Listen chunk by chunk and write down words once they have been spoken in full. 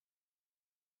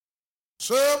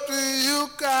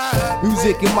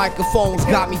Music and microphones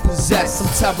got me possessed.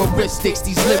 Some terroristics,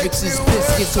 these lyrics is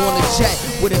biscuits on a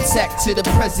jet with a tech to the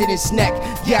president's neck.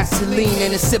 Gasoline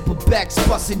and a sip of Becks,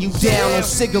 busting you down on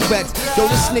cigarettes. Yo,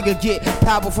 this nigga get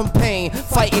power from pain,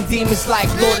 fighting demons like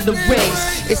Lord of the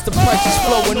Rings. It's the pressures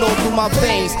flowing all through my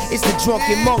veins. It's the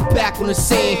drunken monk back on the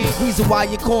scene. Reason why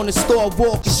your corner store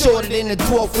walking shorter than a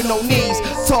dwarf with no knees.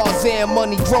 Tarzan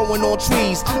money growing on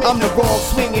trees. I'm the wrong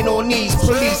swinging on knees.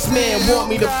 Policemen want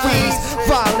me to freeze,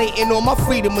 violating on my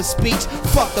freedom of speech.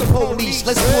 Fuck the police,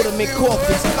 let's put them in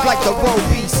coffins like the road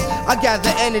beast. I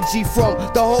gather energy from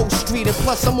the whole street, and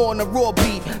plus I'm on the raw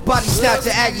beat. Body snatcher,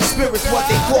 Aggie spirits, what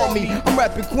they call me. I'm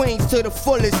rapping Queens to the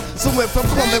fullest. So if I'm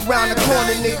coming round the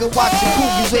corner, nigga, watch your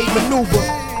Cougars, they maneuver.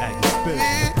 Aggie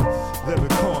spirits,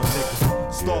 lyric corn,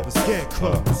 nigga, starving scan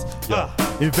clubs.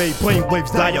 Invade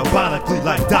brainwaves diabolically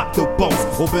like Dr. Bones.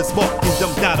 Over smart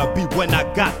kingdom gotta be when I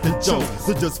got the Jones.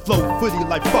 So just flow footy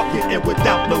like fuck it and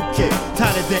without no kick.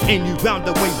 Tighter than any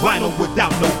roundaway rhino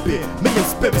without no beer. Million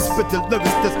spirits with the lyrics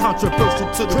that's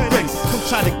controversial to the race. Come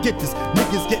try to get this.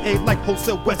 Niggas get A like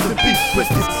wholesale western beef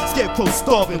briskets. Scarecrow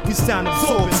starving, we sound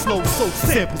absorbing slow soul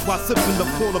samples while sipping the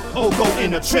full of pogo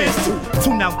in a trance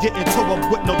tune out getting tore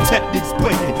up with no techniques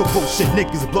breaking. The bullshit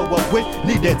niggas blow up with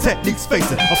need their techniques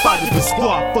facing. A fighter with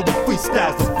squad for the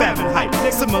freestyles of Fahrenheit,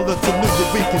 similar to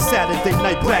New York and Saturday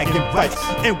night bragging rights.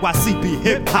 NYC be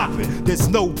hip hopping, there's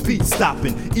no beat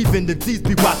stopping. Even the D's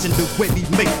be watching the way we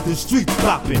make the streets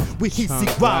popping. We heat see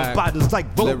ground fighters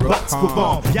like roadblocks with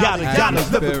arm. Yada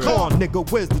yada, lyric on,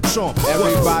 nigga, where's the charm?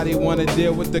 Everybody wanna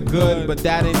deal with the good, but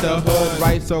that ain't the hood.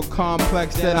 Right, so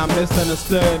complex that I'm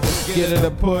misunderstood. Get it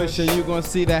a push, and you gon'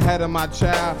 see the head of my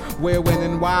child. Where, when,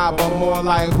 and why, but more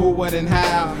like who, what, and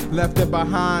how. Left it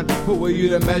behind. Who were you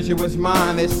to measure what's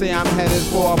mine? They say I'm headed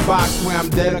for a box where I'm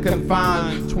dead or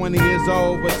confined. 20 years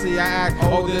old, but see I act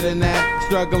older than that.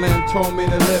 Struggling told me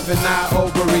to live and not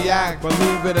overreact.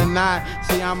 Believe it or not,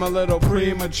 see I'm a little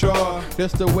premature.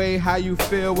 Just the way how you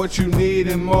feel, what you need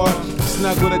and more.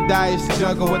 Snuggle the dice,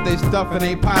 juggle what they stuff in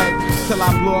they pipe. Till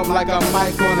I blow up like a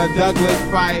mic on a Douglas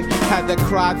fight. Had to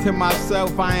cry to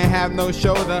myself, I ain't have no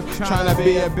shoulder. Trying to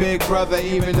be a big brother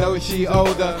even though she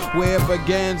older. Where it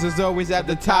begins is always at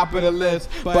the top of the list.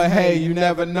 But hey, you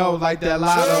never know, like that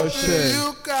lotto shit.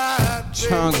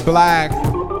 Chunk Black,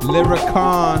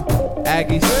 Lyricon,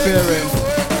 Aggie Spirit.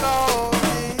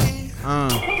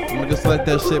 I'ma just let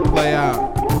that shit play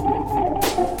out.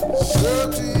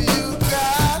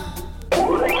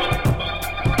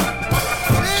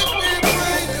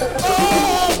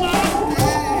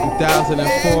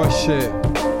 2004 shit,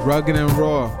 rugged and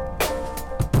raw.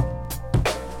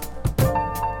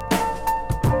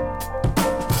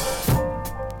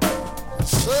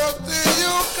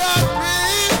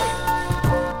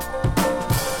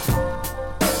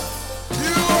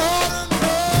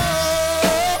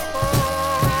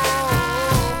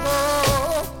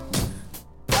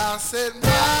 I said,